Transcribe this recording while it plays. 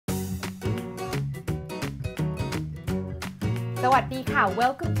Sawadee-ka!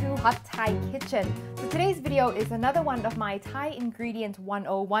 Welcome to Hot Thai Kitchen. So today's video is another one of my Thai Ingredients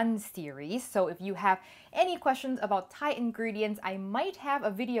 101 series. So if you have any questions about Thai ingredients, I might have a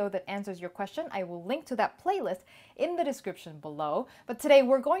video that answers your question. I will link to that playlist in the description below. But today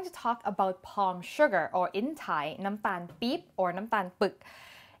we're going to talk about palm sugar, or in Thai, nam tan peep or nam tan puk.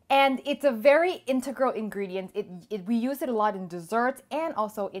 And it's a very integral ingredient. We use it a lot in desserts and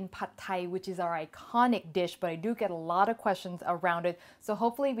also in pad thai, which is our iconic dish, but I do get a lot of questions around it. So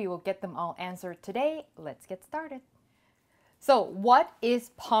hopefully we will get them all answered today. Let's get started. So what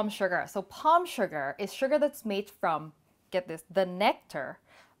is palm sugar? So palm sugar is sugar that's made from, get this, the nectar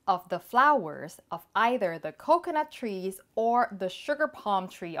of the flowers of either the coconut trees or the sugar palm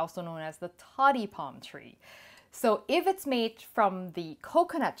tree, also known as the toddy palm tree. So if it's made from the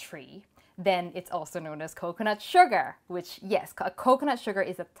coconut tree, then it's also known as coconut sugar, which, yes, coconut sugar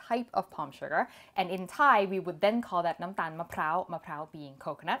is a type of palm sugar. And in Thai, we would then call that nam tan maprao, maprao being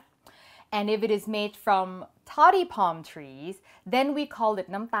coconut. And if it is made from toddy palm trees, then we call it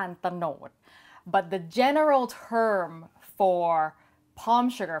nam tan tanot. But the general term for palm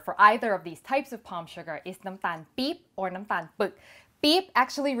sugar, for either of these types of palm sugar, is nam tan peep or nam tan puk. Peep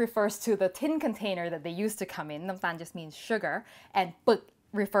actually refers to the tin container that they used to come in. Nam tan just means sugar, and puk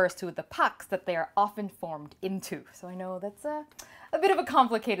refers to the pucks that they are often formed into. So I know that's a bit of a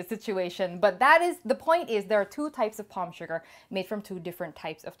complicated situation, but the point is there are two types of palm sugar made from two different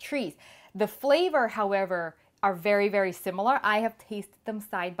types of trees. The flavor, however, are very, very similar. I have tasted them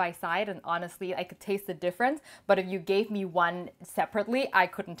side by side, and honestly, I could taste the difference, but if you gave me one separately, I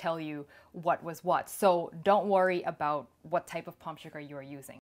couldn't tell you what was what. So don't worry about what type of palm sugar you are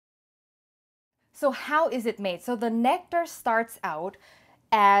using. So how is it made? So the nectar starts out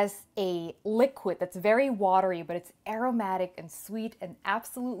as a liquid that's very watery, but it's aromatic and sweet and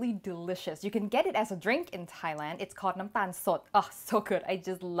absolutely delicious. You can get it as a drink in Thailand. It's called nam tan sot. Oh, so good. I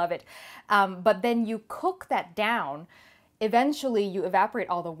just love it. But then you cook that down. Eventually, you evaporate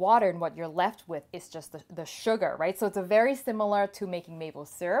all the water, and what you're left with is just the sugar, right? So it's very similar to making maple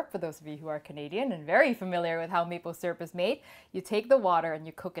syrup, for those of you who are Canadian and very familiar with how maple syrup is made. You take the water and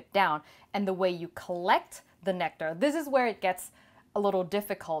you cook it down. And the way you collect the nectar, this is where it gets a little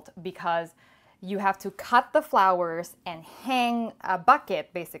difficult, because you have to cut the flowers and hang a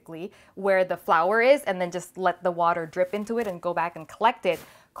bucket basically where the flower is, and then just let the water drip into it and go back and collect it.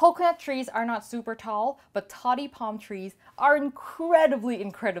 Coconut trees are not super tall, but toddy palm trees are incredibly,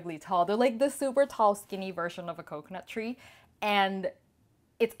 incredibly tall. They're like the super tall, skinny version of a coconut tree, and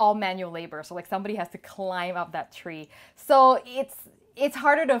it's all manual labor. So like somebody has to climb up that tree. So it's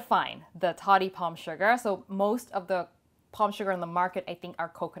harder to find the toddy palm sugar. So most of the palm sugar on the market, I think, are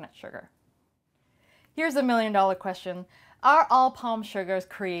coconut sugar. Here's a million-dollar question. Are all palm sugars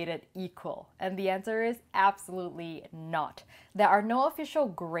created equal? And the answer is absolutely not. There are no official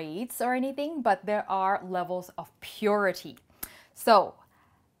grades or anything, but there are levels of purity. So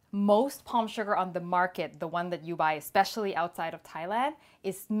most palm sugar on the market, the one that you buy, especially outside of Thailand,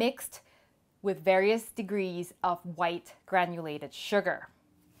 is mixed with various degrees of white granulated sugar.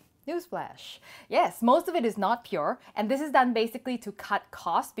 Newsflash. Yes, most of it is not pure, and this is done basically to cut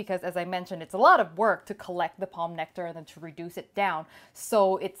costs, because as I mentioned, it's a lot of work to collect the palm nectar and then to reduce it down.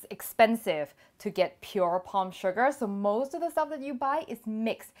 So it's expensive to get pure palm sugar. So most of the stuff that you buy is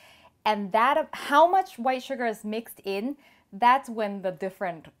mixed. And that, how much white sugar is mixed in, that's when the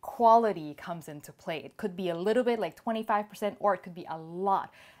different quality comes into play. It could be a little bit, like 25%, or it could be a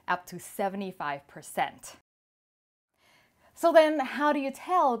lot, up to 75%. So then how do you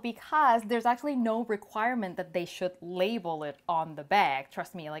tell? Because there's actually no requirement that they should label it on the bag.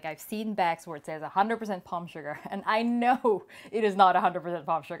 Trust me, like I've seen bags where it says 100% palm sugar, and I know it is not 100%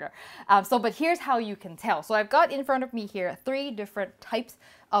 palm sugar. But here's how you can tell. So I've got in front of me here 3 different types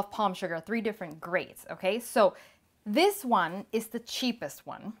of palm sugar, 3 different grades, okay? So this one is the cheapest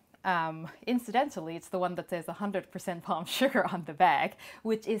one. Incidentally, it's the one that says 100% palm sugar on the bag,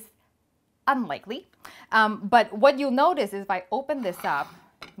 which is unlikely. But what you'll notice is if I open this up,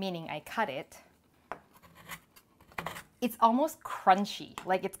 meaning I cut it, it's almost crunchy.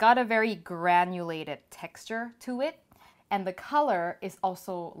 Like it's got a very granulated texture to it. And the color is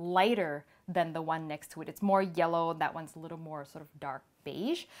also lighter than the one next to it. It's more yellow. That one's a little more sort of dark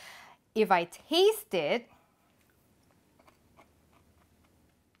beige. If I taste it,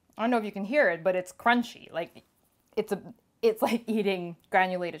 I don't know if you can hear it, but it's crunchy. Like it's like eating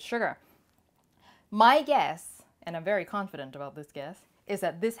granulated sugar. My guess, and I'm very confident about this guess, is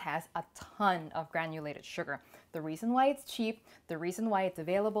that this has a ton of granulated sugar. The reason why it's cheap, the reason why it's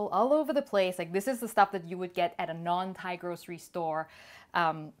available all over the place, like this is the stuff that you would get at a non-Thai grocery store.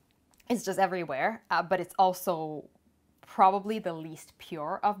 It's just everywhere, but it's also probably the least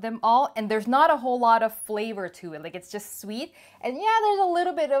pure of them all, and there's not a whole lot of flavor to it. Like, it's just sweet, and yeah, there's a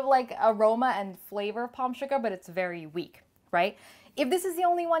little bit of like aroma and flavor of palm sugar, but it's very weak, right? If this is the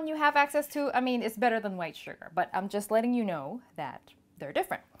only one you have access to, I mean, it's better than white sugar, but I'm just letting you know that they're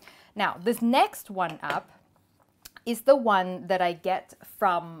different. Now, this next one up is the one that I get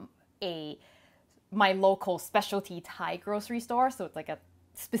from my local specialty Thai grocery store. So it's like a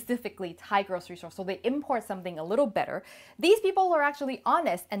specifically Thai grocery store. So they import something a little better. These people are actually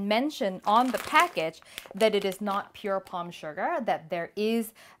honest and mention on the package that it is not pure palm sugar, that there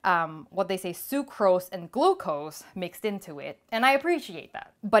is what they say sucrose and glucose mixed into it. And I appreciate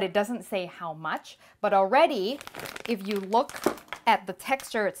that, but it doesn't say how much. But already, if you look at the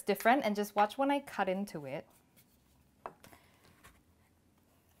texture, it's different. And just watch when I cut into it.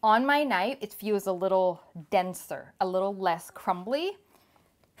 On my knife, it feels a little denser, a little less crumbly,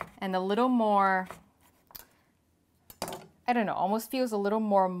 and a little more, I don't know, almost feels a little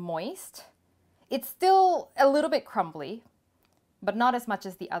more moist. It's still a little bit crumbly, but not as much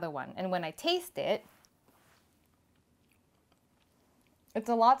as the other one. And when I taste it, it's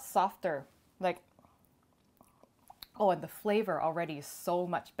a lot softer. Like, oh, and the flavor already is so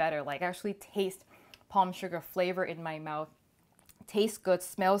much better. Like, I actually taste palm sugar flavor in my mouth. Tastes good,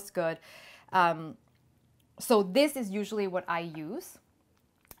 smells good. So this is usually what I use,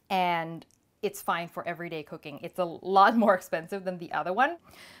 and it's fine for everyday cooking. It's a lot more expensive than the other one.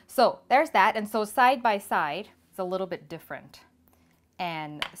 So there's that. And so side by side, it's a little bit different.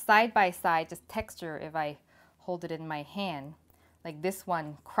 And side by side, just texture, if I hold it in my hand, like this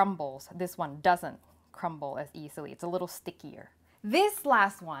one crumbles, this one doesn't crumble as easily. It's a little stickier. This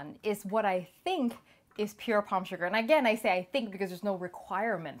last one is what I think is pure palm sugar. And again, I say I think because there's no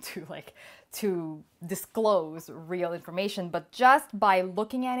requirement to disclose real information, but just by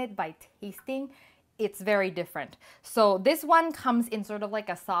looking at it, by tasting, it's very different. So this one comes in sort of like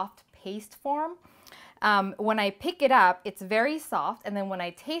a soft paste form. When I pick it up, it's very soft, and then when I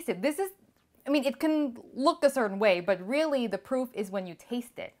taste it, this is, I mean, it can look a certain way, but really the proof is when you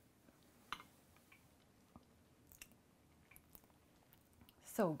taste it.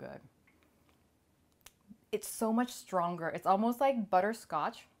 So good. It's so much stronger. It's almost like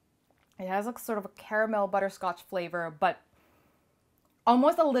butterscotch. It has a sort of a caramel butterscotch flavor, but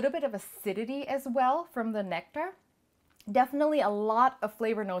almost a little bit of acidity as well from the nectar. Definitely a lot of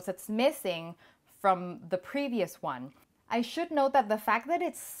flavor notes that's missing from the previous one. I should note that the fact that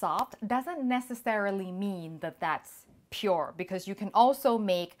it's soft doesn't necessarily mean that that's pure, because you can also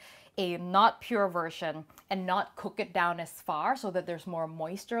make a not pure version and not cook it down as far so that there's more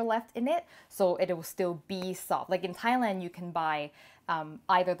moisture left in it, so it will still be soft. Like in Thailand, you can buy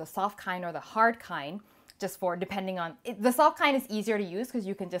either the soft kind or the hard kind, just for depending on it. The soft kind is easier to use because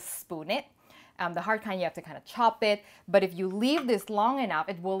you can just spoon it. The hard kind, you have to kind of chop it, but if you leave this long enough,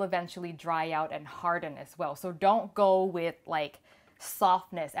 it will eventually dry out and harden as well. So don't go with like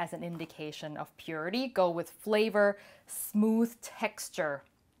softness as an indication of purity. Go with flavor, smooth texture.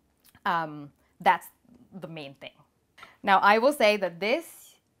 That's the main thing. Now, I will say that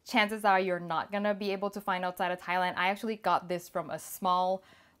this, chances are you're not gonna be able to find outside of Thailand. I actually got this from a small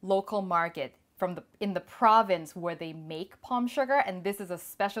local market in the province where they make palm sugar, and this is a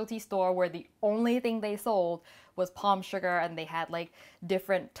specialty store where the only thing they sold was palm sugar, and they had like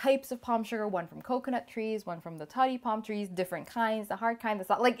different types of palm sugar, one from coconut trees, one from the toddy palm trees, different kinds, the hard kind, the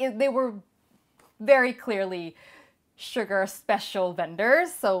soft, like they were very clearly sugar special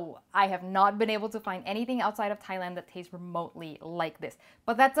vendors. So I have not been able to find anything outside of Thailand that tastes remotely like this,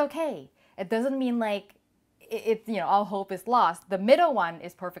 but that's okay. It doesn't mean like it's, you know, all hope is lost. The middle one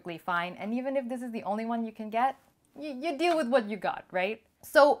is perfectly fine, and even if this is the only one you can get, you deal with what you got, right?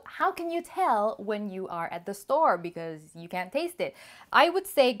 So how can you tell when you are at the store because you can't taste it? I would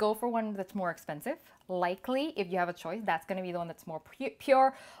say go for one that's more expensive. Likely, if you have a choice, that's going to be the one that's more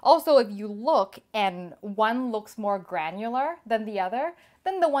pure. Also, if you look and one looks more granular than the other,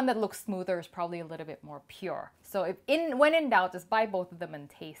 then the one that looks smoother is probably a little bit more pure. So when in doubt, just buy both of them and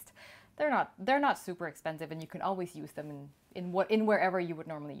taste. They're not super expensive, and you can always use them in wherever you would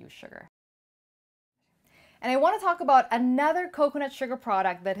normally use sugar. And I want to talk about another coconut sugar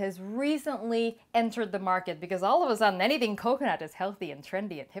product that has recently entered the market, because all of a sudden anything coconut is healthy and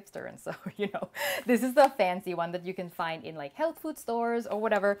trendy and hipster, and so, you know, this is the fancy one that you can find in like health food stores or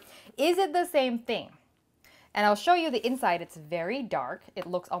whatever. Is it the same thing? And I'll show you the inside. It's very dark. It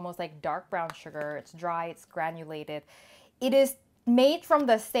looks almost like dark brown sugar. It's dry, it's granulated. It is made from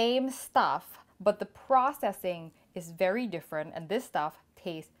the same stuff, but the processing is very different, and this stuff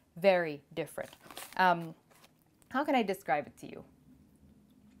tastes very different. How can I describe it to you?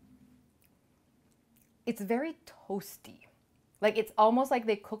 It's very toasty. Like it's almost like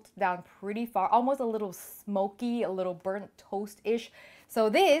they cooked down pretty far, almost a little smoky, a little burnt toast-ish. So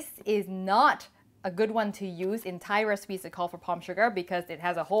this is not a good one to use in Thai recipes that call for palm sugar because it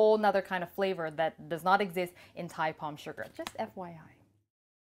has a whole nother kind of flavor that does not exist in Thai palm sugar. Just FYI.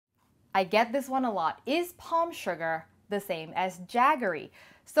 I get this one a lot. Is palm sugar the same as jaggery?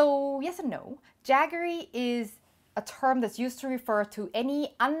 So yes and no. Jaggery is a term that's used to refer to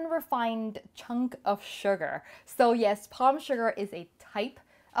any unrefined chunk of sugar. So yes, palm sugar is a type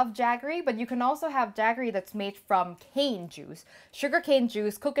of jaggery, but you can also have jaggery that's made from cane juice. Sugar cane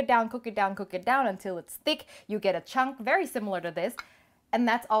juice, cook it down, cook it down, cook it down until it's thick. You get a chunk very similar to this. And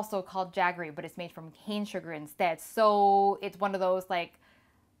that's also called jaggery, but it's made from cane sugar instead. So it's one of those like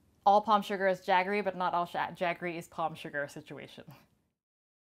all palm sugar is jaggery, but not all jaggery is palm sugar situation.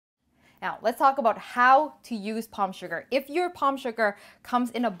 Now, let's talk about how to use palm sugar. If your palm sugar comes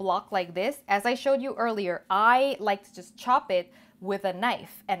in a block like this, as I showed you earlier, I like to just chop it with a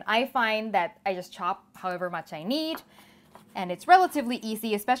knife. And I find that I just chop however much I need. And it's relatively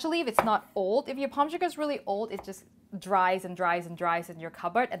easy, especially if it's not old. If your palm sugar is really old, it just dries and dries and dries in your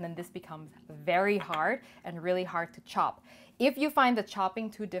cupboard. And then this becomes very hard and really hard to chop. If you find the chopping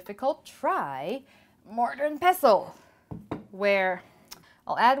too difficult, try mortar and pestle, where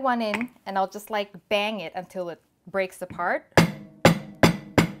I'll add one in and I'll just like bang it until it breaks apart.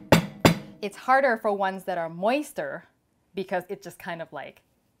 It's harder for ones that are moister because it just kind of like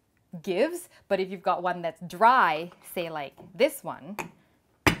gives. But if you've got one that's dry, say like this one,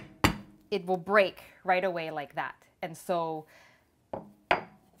 it will break right away like that. And so,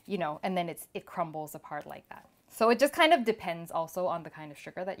 you know, and then it crumbles apart like that. So it just kind of depends also on the kind of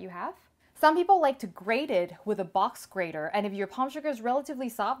sugar that you have. Some people like to grate it with a box grater, and if your palm sugar is relatively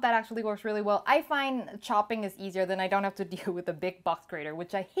soft, that actually works really well. I find chopping is easier, then I don't have to deal with a big box grater,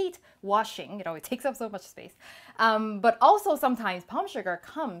 which I hate washing. You know, it takes up so much space. But also sometimes palm sugar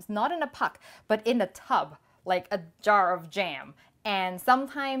comes not in a puck, but in a tub, like a jar of jam. And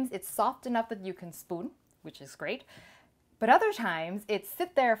sometimes it's soft enough that you can spoon, which is great. But other times it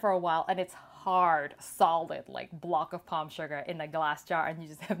sits there for a while and it's hard, solid, like block of palm sugar in a glass jar and you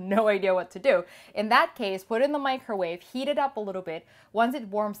just have no idea what to do. In that case, put it in the microwave, heat it up a little bit. Once it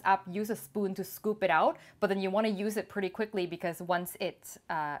warms up, use a spoon to scoop it out, but then you want to use it pretty quickly because once it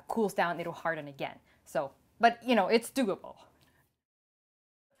cools down, it'll harden again. So, but you know, it's doable.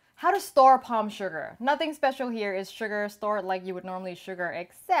 How to store palm sugar. Nothing special here. Is sugar stored like you would normally sugar,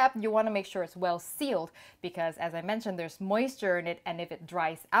 except you want to make sure it's well sealed because, as I mentioned, there's moisture in it, and if it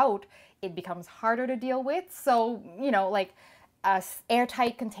dries out, it becomes harder to deal with. So, you know, like a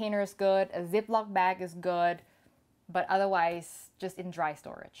airtight container is good, a Ziploc bag is good, but otherwise just in dry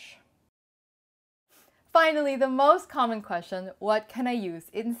storage. Finally, the most common question, what can I use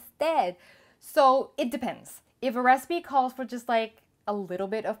instead? So it depends. If a recipe calls for just like a little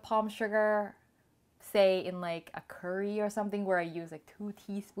bit of palm sugar, say in like a curry or something where I use like 2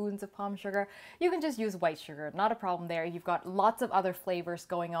 teaspoons of palm sugar, you can just use white sugar. Not a problem there. You've got lots of other flavors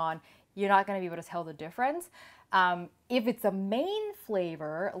going on. You're not going to be able to tell the difference. If it's a main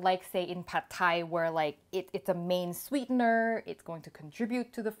flavor, like say in pad thai where like it's a main sweetener, it's going to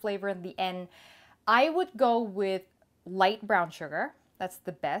contribute to the flavor in the end, I would go with light brown sugar. That's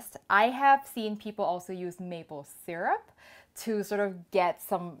the best. I have seen people also use maple syrup to sort of get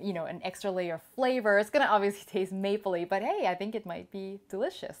some, you know, an extra layer of flavor. It's gonna obviously taste mapley, but hey, I think it might be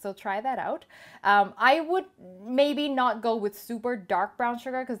delicious. So try that out. I would maybe not go with super dark brown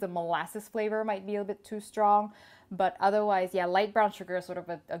sugar because the molasses flavor might be a bit too strong. But otherwise, yeah, light brown sugar is sort of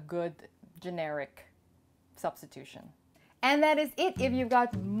a good generic substitution. And that is it. If you've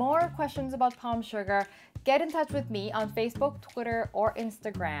got more questions about palm sugar, get in touch with me on Facebook, Twitter, or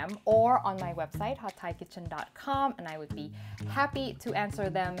Instagram, or on my website, hotthaikitchen.com, and I would be happy to answer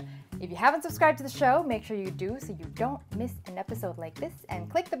them. If you haven't subscribed to the show, make sure you do so you don't miss an episode like this, and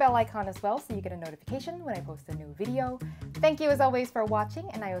click the bell icon as well so you get a notification when I post a new video. Thank you as always for watching,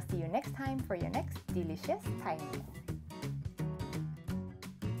 and I will see you next time for your next delicious Thai meal.